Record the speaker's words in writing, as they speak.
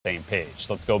same page.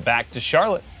 Let's go back to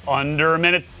Charlotte. Under a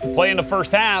minute to play in the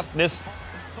first half. This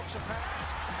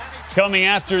coming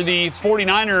after the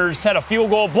 49ers had a field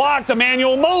goal blocked.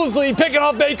 Emmanuel Moseley picking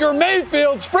up Baker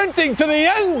Mayfield, sprinting to the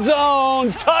end zone.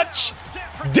 Touch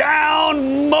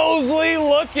down Moseley.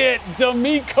 Look at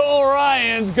D'Amico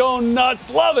Ryans going nuts,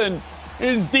 loving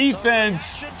his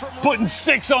defense, putting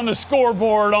 6 on the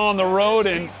scoreboard on the road.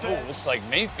 And looks like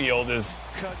Mayfield is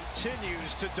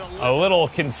a little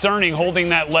concerning holding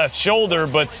that left shoulder,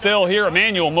 but still here,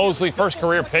 Emmanuel Moseley, first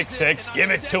career pick 6.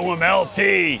 Give it to him,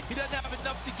 LT.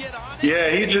 Yeah,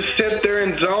 he just sat there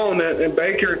in zone, and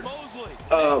Baker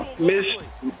missed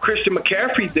Christian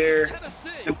McCaffrey there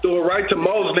and threw it right to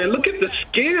Moseley. Look at the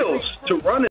skills to run it.